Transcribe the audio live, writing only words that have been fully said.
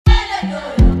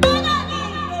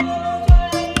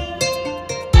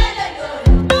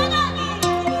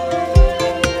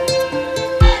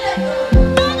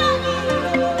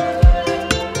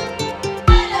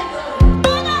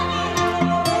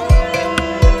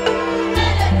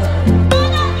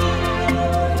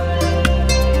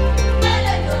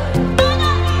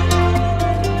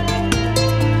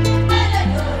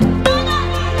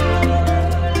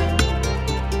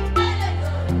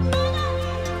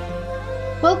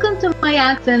Welcome to My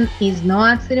Accent is No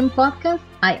Accident podcast.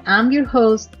 I am your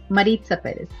host, Maritza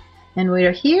Perez, and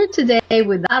we're here today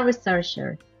with a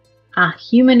researcher, a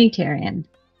humanitarian,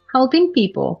 helping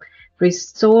people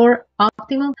restore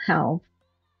optimal health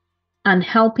and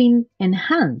helping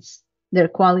enhance their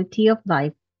quality of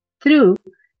life through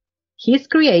his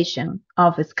creation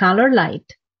of Scalar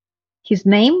Light. His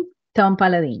name, Tom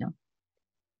Paladino.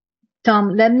 Tom,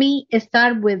 let me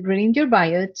start with reading your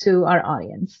bio to our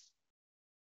audience.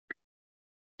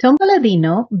 Tom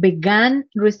Paladino began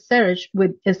research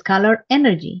with scalar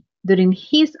energy during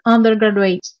his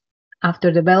undergraduate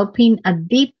after developing a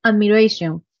deep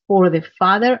admiration for the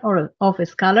father of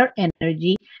scalar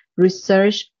energy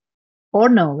research or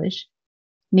knowledge,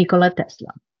 Nikola Tesla.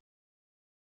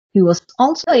 He was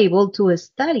also able to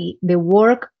study the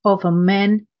work of a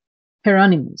man,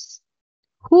 Hieronymus,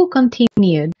 who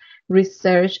continued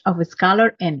research of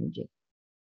scalar energy.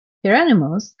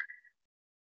 Hieronymus'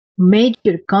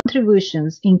 major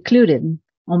contributions included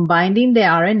unbinding the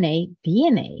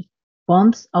RNA-DNA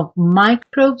bonds of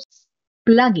microbes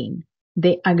plaguing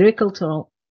the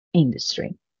agricultural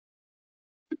industry.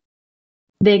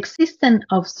 The existence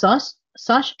of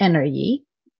such energy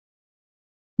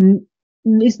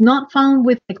is not found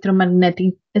with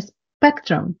electromagnetic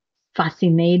spectrum.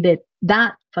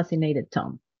 That fascinated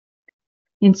Tom.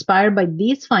 Inspired by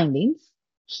these findings,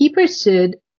 he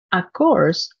pursued a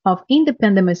course of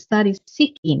independent studies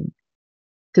seeking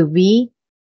to be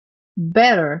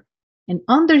better and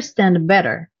understand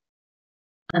better,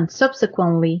 and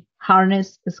subsequently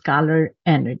harness scalar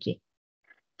energy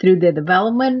through the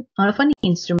development of an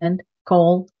instrument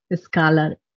called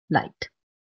Scalar Light.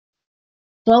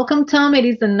 Welcome, Tom. It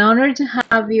is an honor to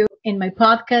have you in my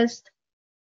podcast.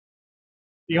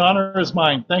 The honor is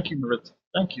mine. Thank you, Maritza.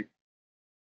 Thank you.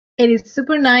 It is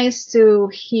super nice to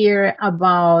hear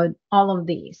about all of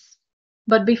these.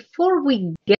 But before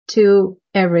we get to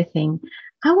everything,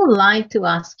 I would like to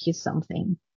ask you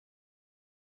something.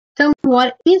 Tell me,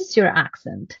 what is your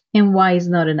accent and why is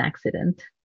not an accident?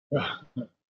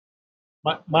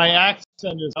 My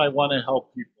accent is I want to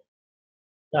help people.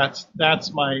 That's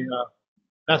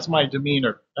my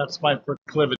demeanor. That's my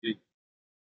proclivity.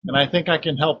 And I think I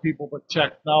can help people with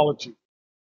technology.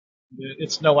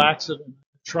 It's no accident.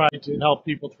 Try to help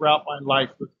people throughout my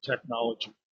life with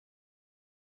technology.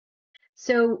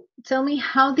 So tell me,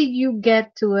 how did you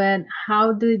get to it?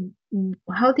 How did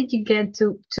you get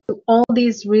to all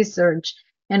this research,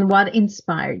 and what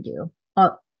inspired you?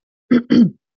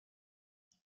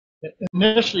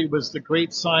 Initially, it was the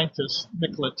great scientist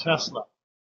Nikola Tesla.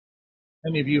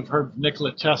 Many of you have heard of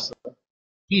Nikola Tesla.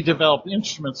 He developed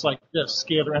instruments like this,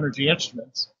 scalar energy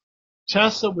instruments.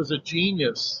 Tesla was a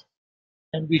genius.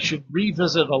 And we should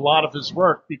revisit a lot of his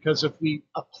work, because if we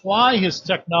apply his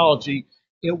technology,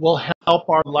 it will help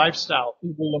our lifestyle.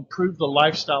 It will improve the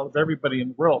lifestyle of everybody in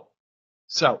the world.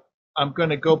 So I'm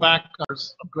going to go back. I'm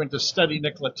going to study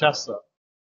Nikola Tesla,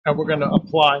 and we're going to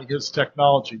apply his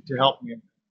technology to help me.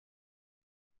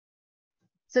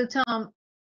 So, Tom,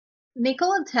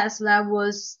 Nikola Tesla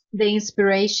was the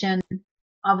inspiration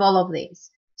of all of this.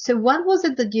 So what was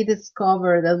it that you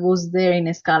discovered that was there in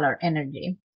scalar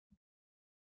energy?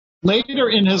 Later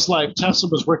in his life, Tesla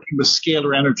was working with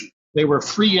scalar energy. They were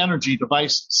free energy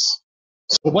devices.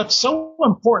 So what's so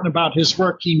important about his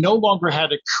work, he no longer had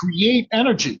to create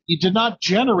energy. He did not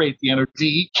generate the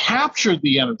energy. He captured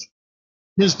the energy.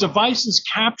 His devices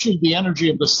captured the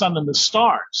energy of the sun and the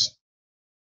stars.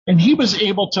 And he was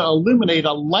able to illuminate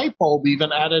a light bulb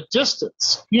even at a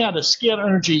distance. He had a scalar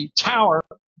energy tower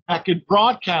that could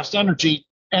broadcast energy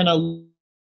and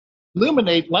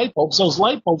illuminate light bulbs. Those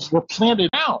light bulbs were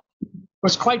planted out. It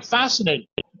was quite fascinating.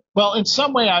 Well, in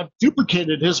some way, I've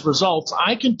duplicated his results.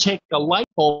 I can take a light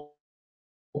bulb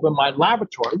in my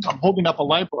laboratory. I'm holding up a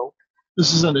light bulb.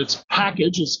 This is in its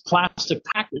package, its plastic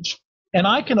package, and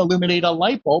I can illuminate a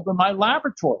light bulb in my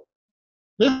laboratory.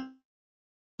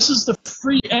 This is the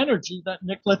free energy that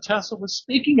Nikola Tesla was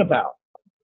speaking about,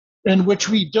 in which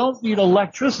we don't need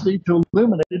electricity to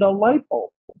illuminate a light bulb.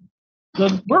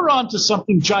 Then we're on to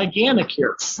something gigantic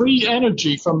here, free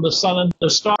energy from the sun and the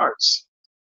stars.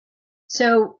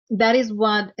 So that is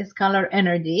what scalar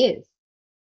energy is.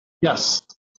 Yes.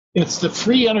 It's the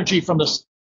free energy from the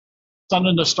sun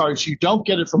and the stars. You don't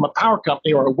get it from a power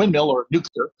company or a windmill or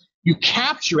nuclear. You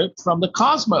capture it from the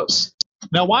cosmos.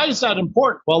 Now, why is that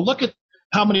important? Well, look at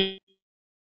how many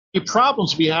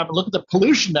problems we have, and look at the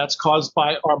pollution that's caused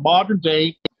by our modern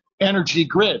day energy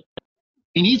grid.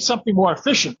 We need something more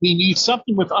efficient. We need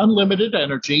something with unlimited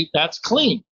energy that's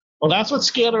clean. Well, that's what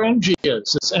scalar energy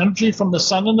is. It's energy from the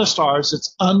sun and the stars.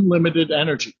 It's unlimited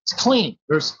energy. It's clean.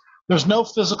 There's no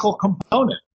physical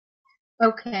component.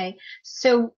 Okay.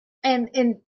 So, and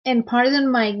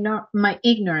pardon my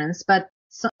ignorance, but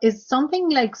is something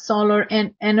like solar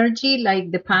energy, like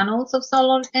the panels of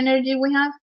solar energy we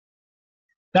have?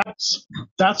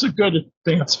 That's a good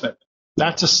advancement.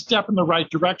 That's a step in the right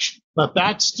direction. But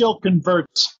that still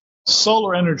converts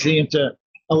solar energy into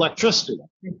electricity.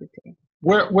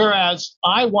 Whereas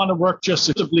I want to work just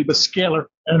exclusively with scalar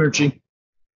energy.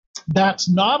 That's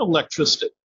not electricity.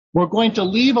 We're going to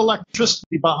leave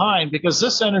electricity behind because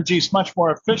this energy is much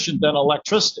more efficient than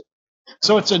electricity.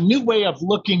 So it's a new way of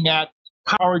looking at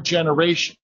power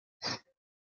generation.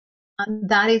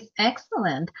 That is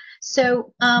excellent.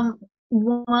 So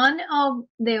one of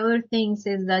the other things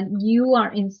is that you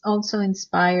are also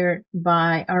inspired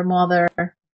by our mother,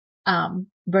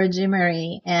 Virgin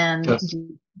Mary, and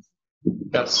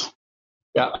Yes.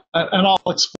 Yeah, and I'll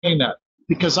explain that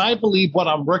because I believe what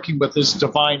I'm working with is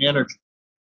divine energy.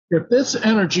 If this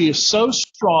energy is so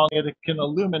strong that it can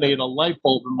illuminate a light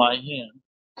bulb in my hand,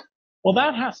 well,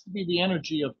 that has to be the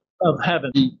energy of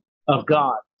heaven, of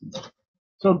God.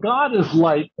 So God is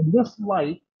light, and this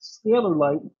light, scalar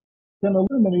light, can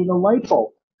illuminate a light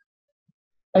bulb.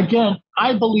 Again,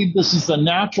 I believe this is the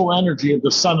natural energy of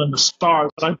the sun and the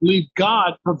stars, but I believe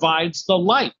God provides the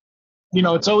light. You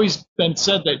know, it's always been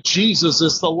said that Jesus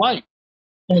is the light,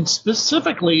 and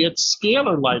specifically it's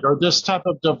scalar light or this type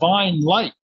of divine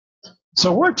light.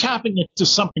 So we're tapping into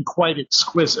something quite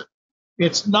exquisite.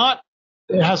 It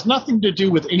has nothing to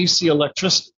do with AC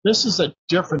electricity. This is a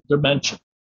different dimension.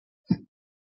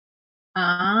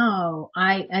 Oh,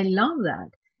 I love that.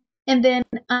 And then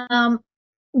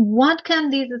what can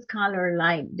this scalar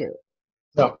light do?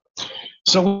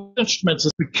 So instruments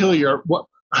is peculiar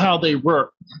how they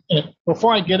work. And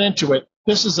before I get into it,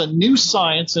 this is a new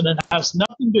science and it has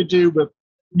nothing to do with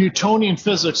Newtonian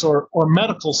physics or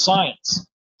medical science.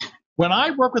 When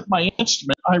I work with my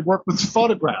instrument, I work with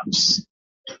photographs.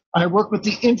 I work with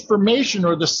the information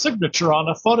or the signature on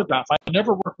a photograph. I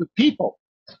never work with people.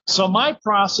 So my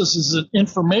process is an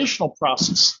informational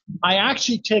process. I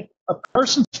actually take a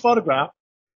person's photograph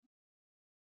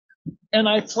and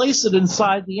I place it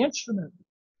inside the instrument.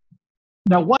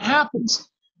 Now, what happens?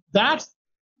 That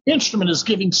instrument is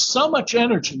giving so much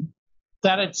energy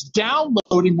that it's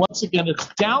downloading, once again, it's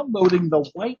downloading the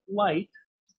white light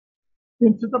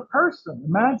into the person.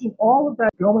 Imagine all of that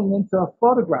going into a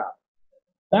photograph.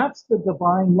 That's the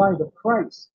divine light of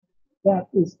Christ that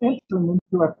is entering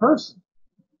into a person.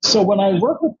 So when I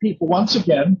work with people, once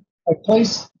again, I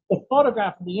place the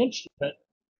photograph of the instrument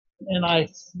and I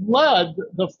flood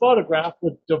the photograph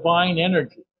with divine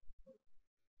energy.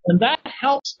 And that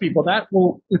helps people. That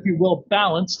will, if you will,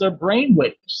 balance their brain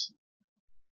waves.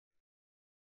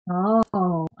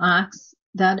 Oh,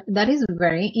 that is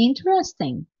very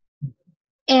interesting.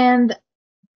 And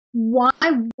why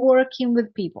working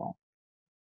with people?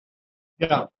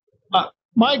 Yeah.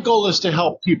 My goal is to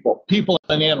help people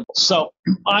and animals. So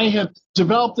I have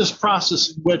developed this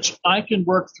process in which I can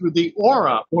work through the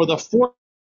aura or the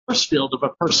force field of a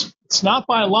person. It's not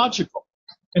biological.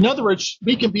 In other words,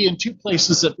 we can be in two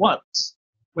places at once.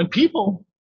 When people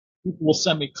will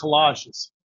send me collages.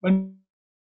 When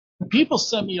people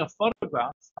send me a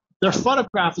photograph, their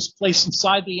photograph is placed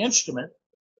inside the instrument.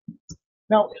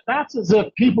 Now, that's as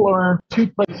if people are in two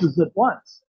places at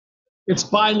once. It's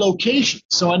by location.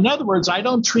 So in other words, I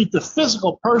don't treat the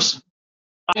physical person.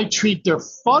 I treat their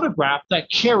photograph that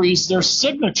carries their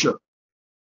signature.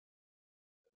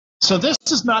 So this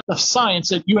is not the science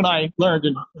that you and I learned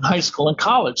in high school and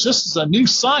college. This is a new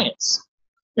science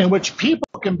in which people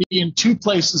can be in two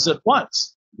places at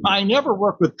once. I never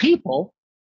work with people.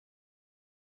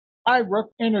 I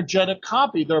work energetic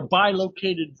copy, their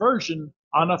bilocated version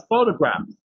on a photograph.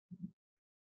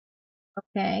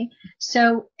 Okay.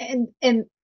 So, and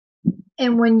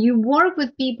when you work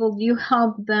with people, do you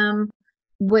help them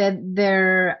with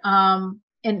their,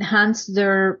 enhance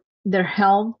their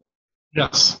health?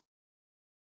 Yes.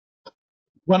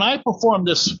 When I perform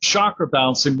this chakra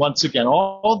balancing, once again,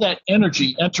 all that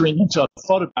energy entering into a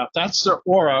photograph, that's their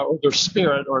aura or their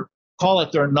spirit, or call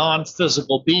it their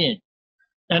non-physical being.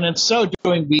 And in so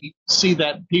doing, we see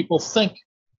that people think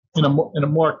in a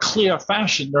more clear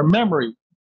fashion. Their memory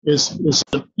is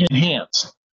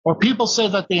enhanced. Or people say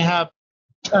that they have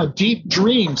deep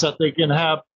dreams, that they can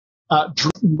have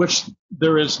in which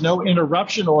there is no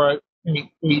interruption, or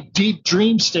a deep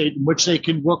dream state in which they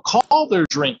can recall their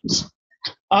dreams.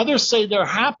 Others say they're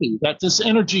happy, that this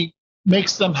energy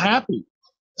makes them happy.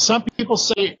 Some people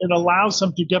say it allows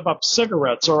them to give up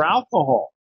cigarettes or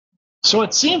alcohol. So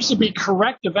it seems to be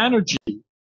corrective energy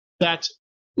that,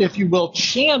 if you will,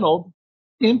 channeled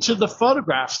into the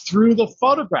photograph through the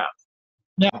photograph.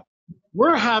 Now,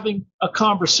 we're having a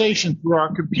conversation through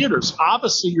our computers.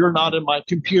 Obviously, you're not in my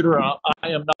computer. I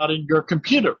am not in your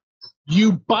computer.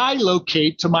 You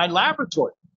bilocate to my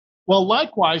laboratory. Well,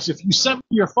 likewise, if you sent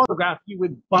me your photograph, you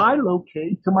would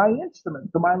bilocate to my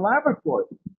instrument, to my laboratory.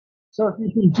 So if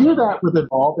you can do that with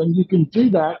Evolve, then you can do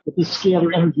that with the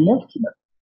scalar energy instrument.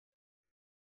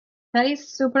 That is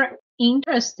super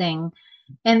interesting.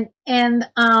 And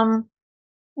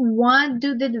what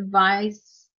do the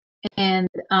device and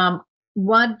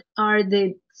what are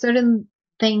the certain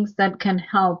things that can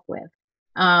help with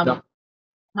how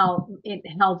it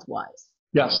health-wise?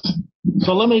 Yes.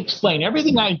 So let me explain.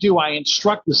 Everything I do, I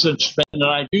instruct this instrument, and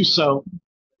I do so,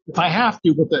 if I have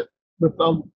to, with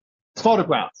a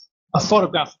photograph of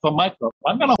a microbe.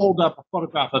 I'm going to hold up a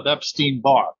photograph of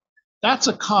Epstein-Barr. That's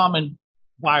a common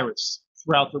virus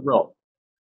throughout the world.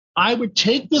 I would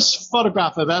take this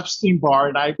photograph of Epstein-Barr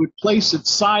and I would place it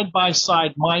side by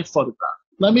side my photograph.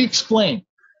 Let me explain.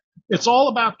 It's all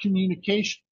about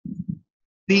communication.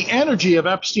 The energy of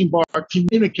Epstein-Barr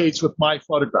communicates with my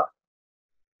photograph.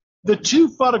 The two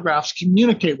photographs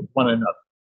communicate with one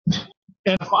another.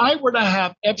 And if I were to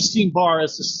have Epstein-Barr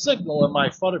as a signal in my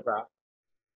photograph,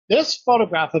 this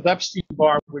photograph of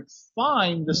Epstein-Barr would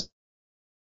find this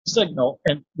signal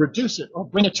and reduce it or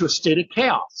bring it to a state of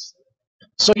chaos.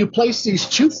 So you place these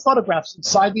two photographs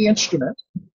inside the instrument,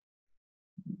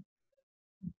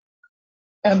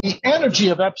 and the energy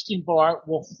of Epstein-Barr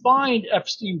will find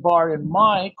Epstein-Barr in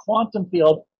my quantum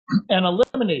field and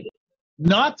eliminate it,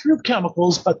 not through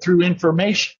chemicals, but through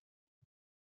information.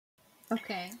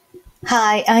 Okay.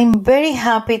 Hi, I'm very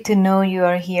happy to know you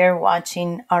are here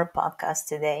watching our podcast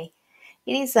today.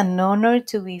 It is an honor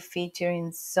to be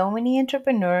featuring so many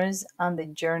entrepreneurs on the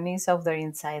journeys of their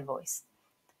inside voice,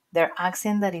 their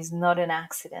accent that is not an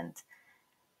accident.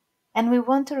 And we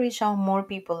want to reach out more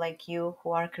people like you who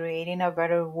are creating a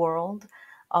better world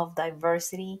of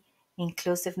diversity,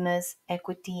 inclusiveness,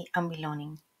 equity, and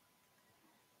belonging.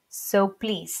 So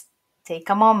please take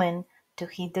a moment to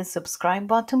hit the subscribe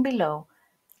button below,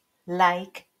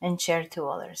 like, and share to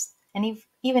others. And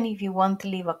even if you want to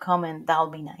leave a comment, that'll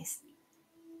be nice.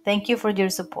 Thank you for your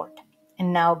support.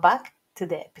 And now back to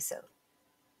the episode.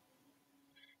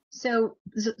 So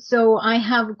I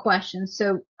have a question.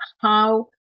 So how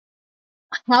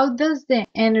does the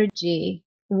energy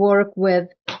work with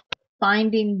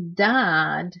finding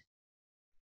that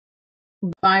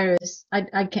virus?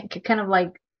 I can kind of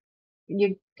like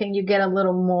can you get a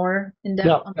little more in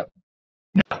depth on that?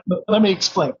 Yeah. Let me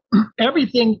explain.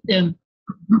 Everything in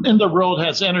the world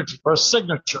has energy or a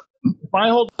signature. If I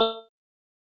hold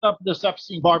up this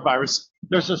Epstein-Barr virus,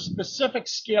 there's a specific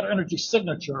scalar energy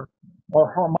signature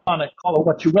or harmonic, call it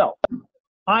what you will.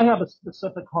 I have a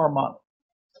specific harmonic.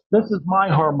 This is my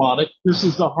harmonic. This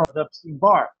is the heart of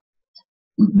Epstein-Barr.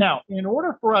 Now, in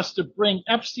order for us to bring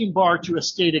Epstein-Barr to a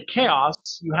state of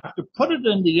chaos, you have to put it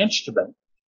in the instrument.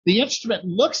 The instrument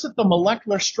looks at the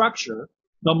molecular structure,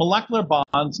 the molecular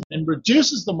bonds, and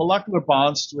reduces the molecular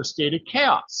bonds to a state of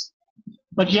chaos.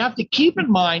 But you have to keep in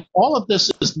mind, all of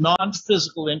this is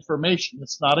non-physical information.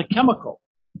 It's not a chemical.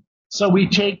 So we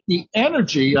take the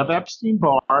energy of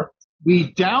Epstein-Barr,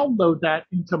 we download that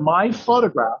into my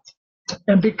photograph,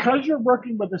 and because you're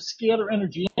working with a scalar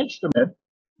energy instrument,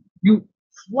 you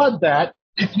flood that,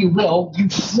 if you will, you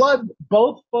flood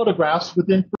both photographs with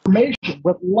information,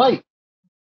 with light.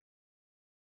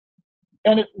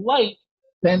 And light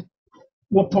then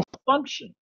will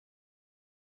function.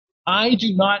 I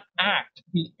do not act.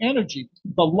 The energy,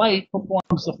 the light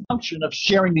performs the function of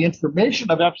sharing the information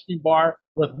of Epstein-Barr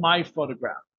with my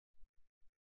photograph.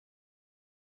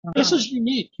 This is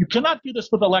unique. You cannot do this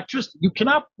with electricity. You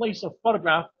cannot place a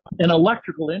photograph in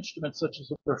electrical instruments such as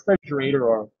a refrigerator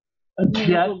or a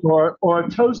jet or a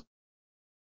toaster.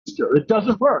 It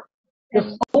doesn't work.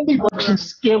 This only works in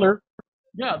scalar.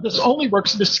 Yeah, this only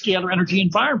works in the scalar energy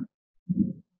environment.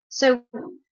 So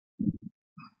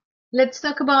let's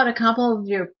talk about a couple of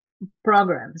your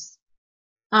programs.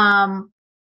 I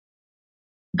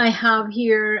have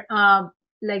here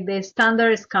like the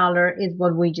standard Scalar is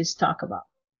what we just talked about.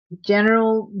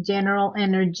 General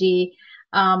energy.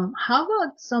 How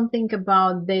about something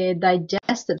about the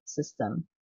digestive system?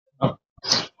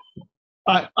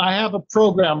 I have a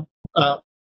program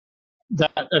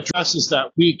that addresses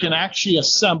that. We can actually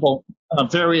assemble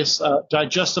various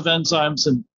digestive enzymes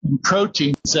and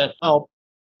proteins that help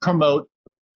promote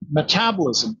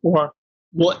metabolism or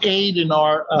will aid in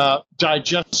our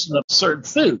digestion of certain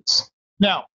foods.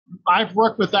 Now, I've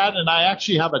worked with that, and I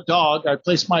actually have a dog. I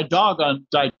place my dog on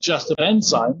digestive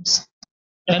enzymes,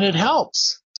 and it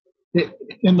helps.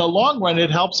 In the long run,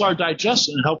 it helps our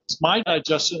digestion. It helps my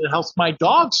digestion. It helps my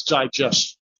dog's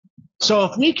digestion. So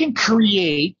if we can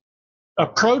create a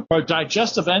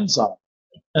digestive enzyme,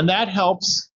 and that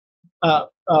helps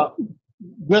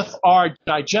with our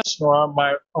digestion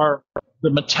or the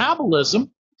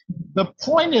metabolism, the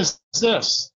point is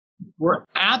this: we're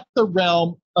at the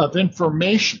realm of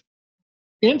information.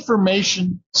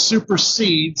 Information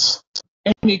supersedes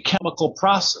any chemical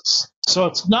process. So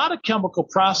it's not a chemical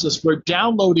process. We're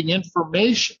downloading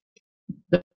information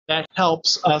that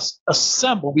helps us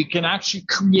assemble. We can actually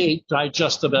create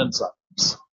digestive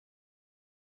enzymes.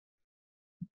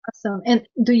 Awesome. And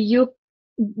did you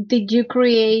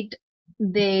create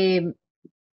the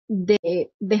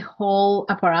whole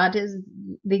apparatus?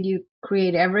 Did you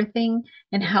create everything?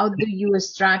 And how do you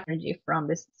extract energy from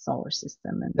this solar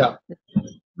system? And yeah.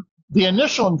 The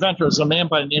initial inventor is a man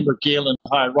by the name of Galen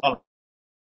Hieronymus.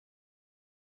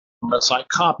 I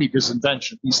copied his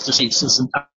invention. He's deceased. His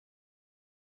entire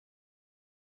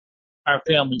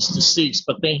family's deceased,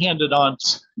 but they handed on.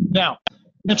 Now,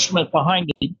 the instrument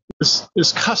behind it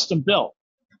is custom built.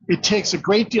 It takes a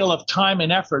great deal of time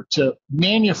and effort to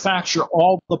manufacture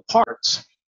all the parts.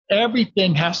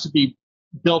 Everything has to be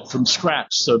built from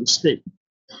scratch, so to speak.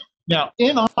 Now,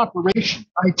 in operation,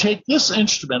 I take this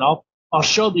instrument. I'll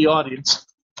show the audience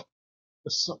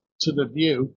to the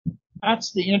view.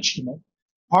 That's the instrument,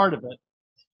 part of it.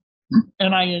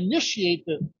 And I initiate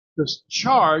this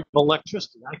charge of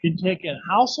electricity. I can take a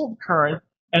household current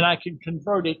and I can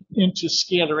convert it into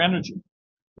scalar energy.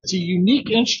 It's a unique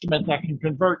instrument that can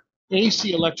convert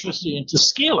AC electricity into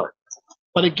scalar.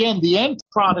 But again, the end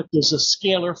product is a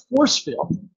scalar force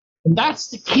field. And that's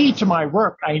the key to my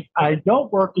work. I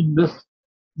don't work in this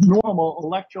normal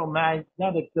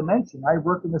electromagnetic dimension. I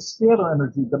work in the scalar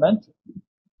energy dimension.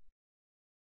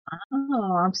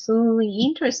 Oh, absolutely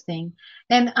interesting.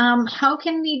 And how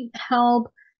can it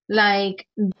help, like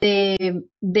the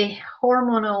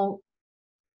hormonal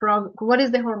what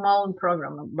is the hormone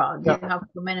program about? Do you have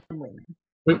for men and women?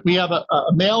 We have a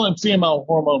male and female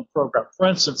hormone program. For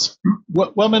instance,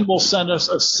 women will send us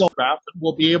a sonograph, and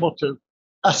we'll be able to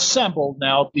assemble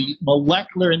now the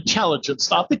molecular intelligence,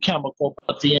 not the chemical,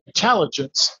 but the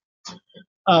intelligence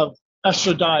of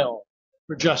estradiol,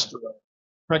 progesterone,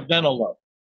 pregnenolone.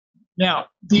 Now,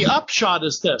 the upshot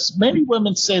is this. Many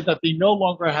women say that they no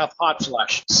longer have hot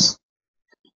flashes,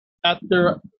 that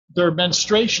their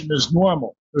menstruation is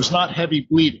normal. There's not heavy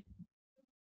bleeding.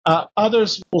 Other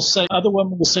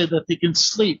women will say that they can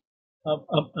sleep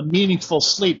a meaningful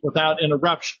sleep without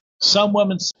interruption. Some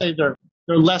women say they're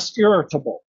less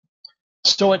irritable.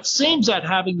 So it seems that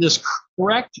having this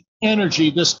correct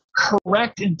energy, this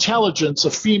correct intelligence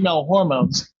of female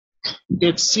hormones,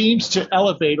 it seems to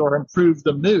elevate or improve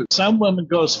the mood. Some women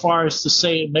go as far as to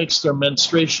say it makes their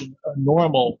menstruation a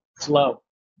normal flow.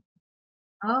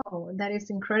 Oh, that is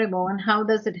incredible. And how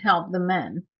does it help the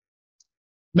men?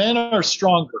 Men are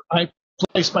stronger. I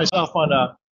place myself on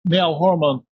a male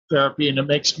hormone therapy, and it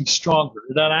makes me stronger.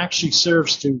 That actually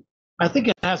serves to, I think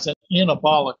it has an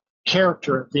anabolic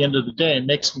character at the end of the day. It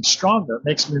makes me stronger. It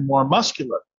makes me more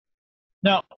muscular.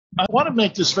 Now, I want to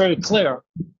make this very clear.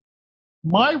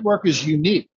 My work is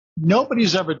unique.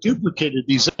 Nobody's ever duplicated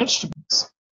these instruments.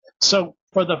 So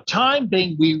for the time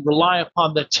being, we rely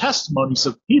upon the testimonies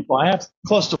of people. I have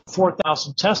close to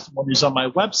 4,000 testimonies on my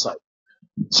website.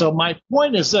 So my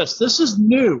point is this. This is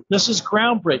new. This is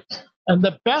groundbreaking. And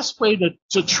the best way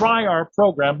to try our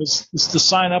program is to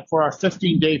sign up for our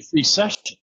 15-day free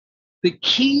session. The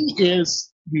key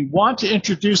is we want to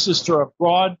introduce this to a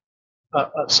broad,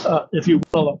 if you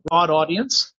will, a broad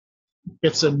audience.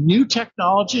 It's a new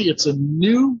technology. It's a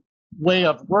new way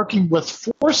of working with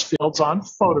force fields on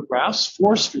photographs,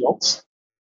 force fields.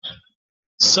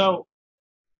 So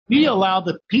we allow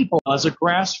the people as a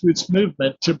grassroots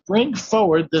movement to bring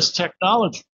forward this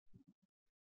technology.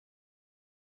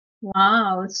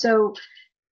 Wow. So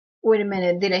wait a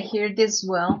minute. Did I hear this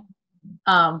well?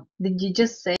 Did you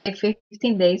just say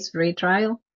 15 days free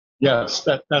trial? Yes,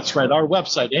 that's right. Our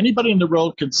website. Anybody in the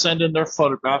world can send in their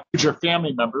photograph, your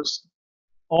family members.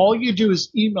 All you do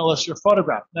is email us your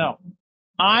photograph. Now,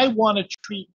 I want to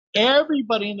treat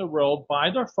everybody in the world by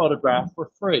their photograph for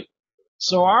free.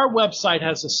 So our website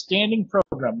has a standing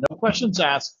program, no questions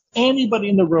asked. Anybody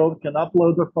in the world can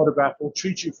upload their photograph. We'll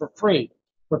treat you for free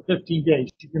for 15 days.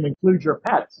 You can include your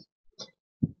pets.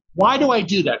 Why do I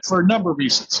do that? For a number of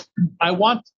reasons. I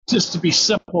want this to be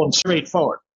simple and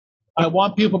straightforward. I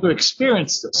want people to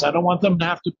experience this. I don't want them to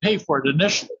have to pay for it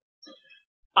initially.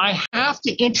 I have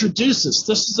to introduce this.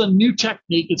 This is a new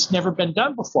technique. It's never been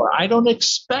done before. I don't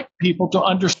expect people to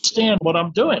understand what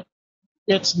I'm doing.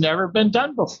 It's never been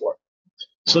done before.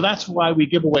 So that's why we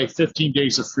give away 15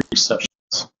 days of free sessions.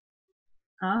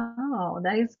 Oh,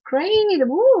 that is great.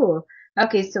 Woo.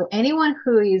 Okay, so anyone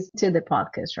who is to the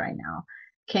podcast right now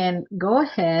can go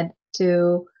ahead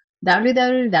to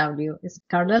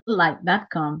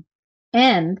www.scarletlight.com,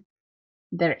 and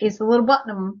there is a little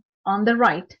button on the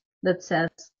right that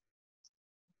says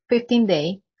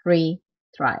 15-day free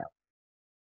trial.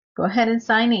 Go ahead and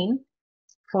sign in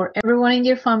for everyone in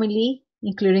your family,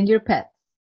 including your pets,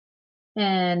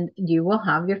 and you will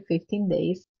have your 15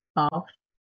 days of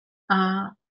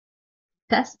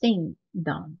testing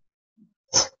done.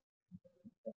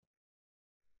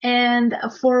 And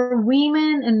for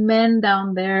women and men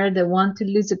down there that want to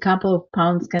lose a couple of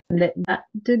pounds, can they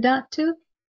do that too?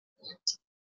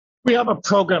 We have a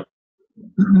program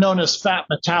known as Fat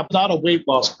Metab, not a weight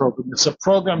loss program. It's a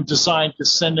program designed to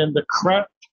send in the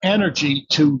correct energy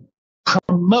to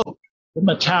promote the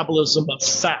metabolism of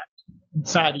fat and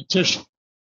fatty tissue.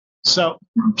 So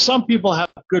some people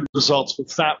have good results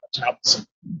with fat metabolism.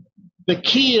 The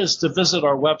key is to visit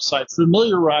our website,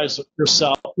 familiarize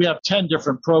yourself. We have 10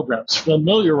 different programs.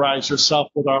 Familiarize yourself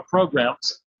with our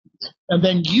programs, and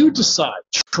then you decide.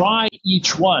 Try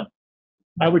each one.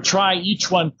 I would try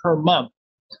each one per month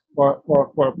or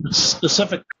a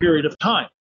specific period of time.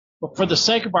 But for the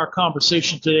sake of our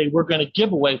conversation today, we're going to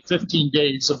give away 15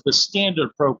 days of the standard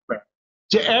program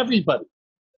to everybody.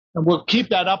 And we'll keep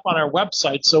that up on our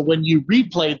website. So when you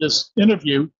replay this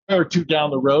interview or two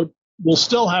down the road, we'll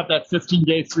still have that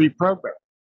 15-day free program.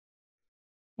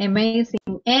 Amazing.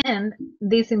 And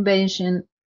this invention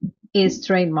is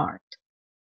trademarked.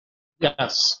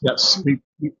 Yes, we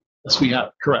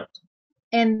have, correct.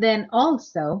 And then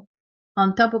also,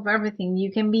 on top of everything,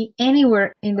 you can be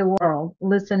anywhere in the world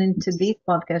listening to this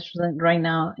podcast right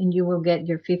now, and you will get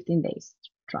your 15 days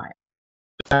trial.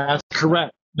 That's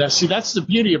correct. Now, see, that's the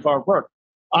beauty of our work.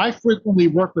 I frequently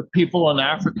work with people in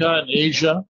Africa and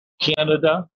Asia,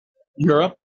 Canada,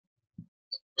 Europe,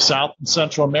 South and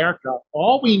Central America.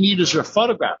 All we need is your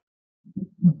photograph.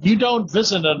 You don't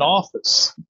visit an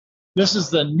office. This is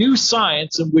the new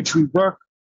science in which we work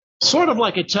sort of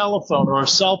like a telephone or a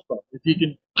cell phone. If you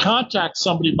can contact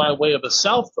somebody by way of a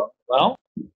cell phone, well,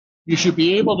 you should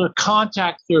be able to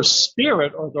contact their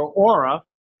spirit or their aura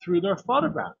through their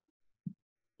photograph.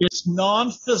 It's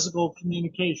non-physical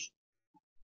communication.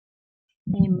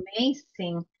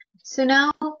 Amazing. So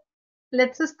now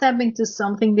let's step into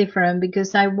something different,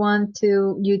 because I want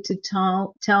you to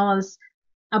tell us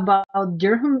about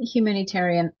your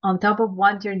humanitarian on top of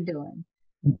what you're doing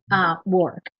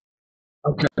work.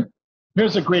 Okay.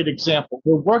 Here's a great example.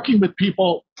 We're working with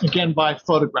people, again, by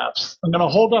photographs. I'm going to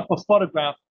hold up a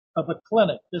photograph of a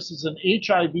clinic. This is an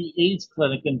HIV/AIDS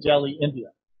clinic in Delhi,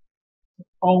 India.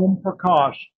 Om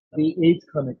Prakash, the AIDS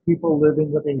clinic, people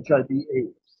living with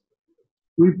HIV/AIDS.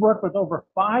 We've worked with over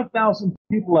 5,000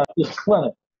 people at this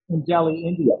clinic in Delhi,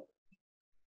 India.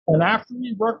 And after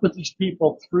we work with these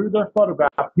people through their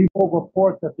photograph, people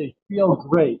report that they feel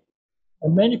great.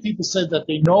 And many people said that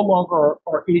they no longer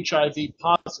are HIV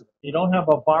positive. They don't have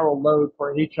a viral load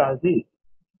for HIV.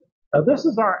 Now, this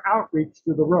is our outreach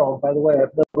to the world. By the way,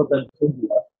 I've never been to India.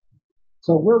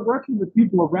 So we're working with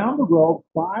people around the world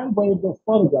by way of the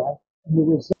photograph, and the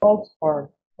results are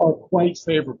quite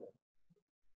favorable.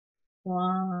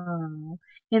 Wow.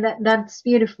 And that's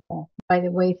beautiful, by the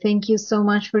way. Thank you so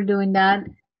much for doing that.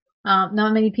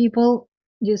 Not many people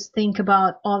just think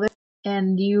about others,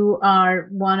 and you are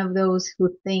one of those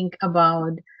who think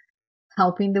about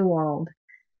helping the world,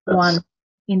 Yes. one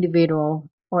individual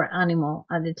or animal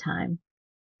at a time.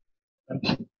 Thank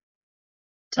you.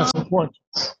 Tom, That's important.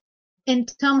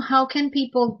 and Tom, how can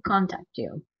people contact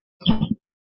you?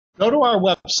 Go to our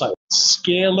website,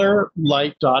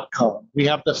 scalarlight.com. We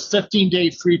have the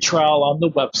 15-day free trial on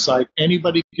the website.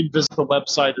 Anybody can visit the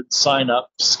website and sign up,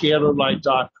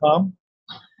 scalarlight.com.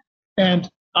 And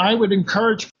I would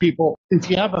encourage people, if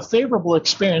you have a favorable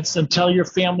experience, then tell your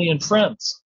family and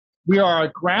friends. We are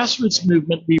a grassroots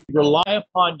movement. We rely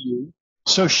upon you.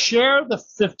 So share the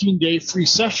 15-day free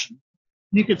session.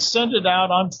 You could send it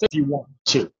out on Facebook if you want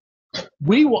to.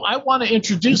 I want to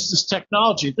introduce this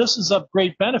technology. This is of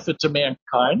great benefit to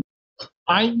mankind.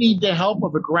 I need the help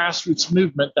of a grassroots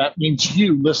movement. That means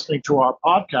you listening to our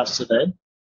podcast today.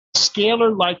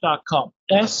 Scalarlight.com,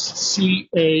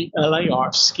 SCALAR,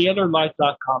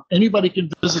 scalarlight.com. Anybody can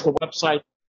visit the website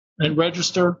and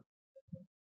register.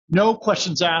 No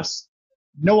questions asked,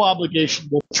 no obligation.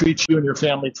 We'll treat you and your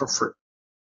family for free.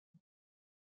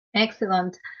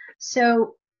 Excellent.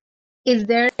 So is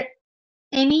there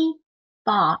any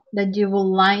thought that you would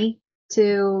like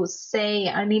to say,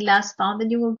 any last thought that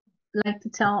you would like to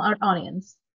tell our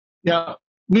audience? Yeah,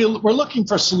 we're looking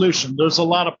for solutions. There's a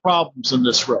lot of problems in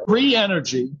this road. Free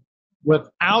energy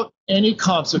without any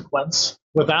consequence,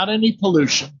 without any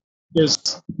pollution,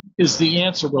 is the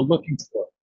answer we're looking for.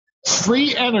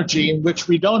 Free energy in which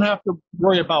we don't have to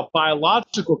worry about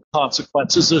biological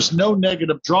consequences. There's no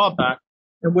negative drawback,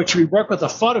 in which we work with a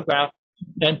photograph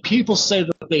and people say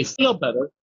that they feel better.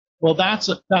 Well, that's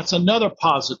another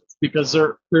positive, because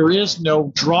there is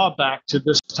no drawback to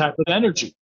this type of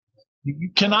energy. You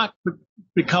cannot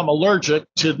become allergic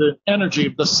to the energy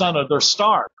of the sun or the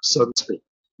stars, so to speak.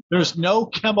 There's no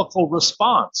chemical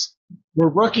response. We're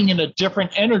working in a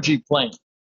different energy plane.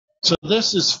 So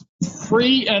this is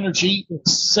free energy.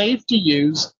 It's safe to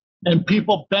use, and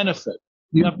people benefit.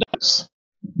 You have this.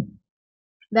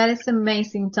 That is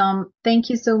amazing, Tom. Thank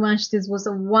you so much. This was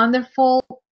a wonderful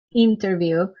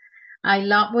interview. I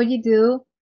love what you do.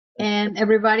 And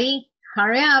everybody,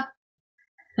 hurry up.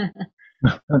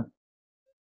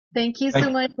 Thank you so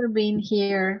much for being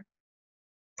here.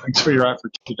 Thanks for your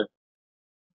effort today.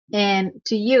 And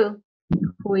to you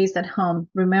who is at home,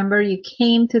 remember you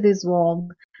came to this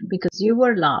world because you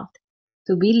were loved,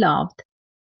 to be loved,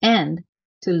 and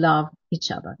to love each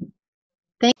other.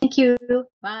 Thank you.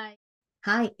 Bye.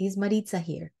 Hi, it's Maritza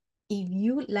here. If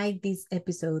you like this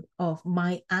episode of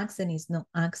My Accent is No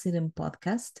Accident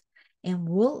podcast and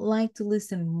would like to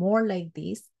listen more like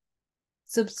this,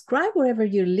 subscribe wherever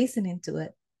you're listening to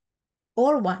it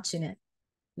or watching it.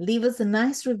 Leave us a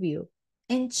nice review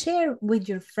and share with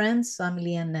your friends,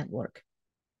 family, and network.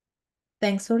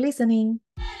 Thanks for listening.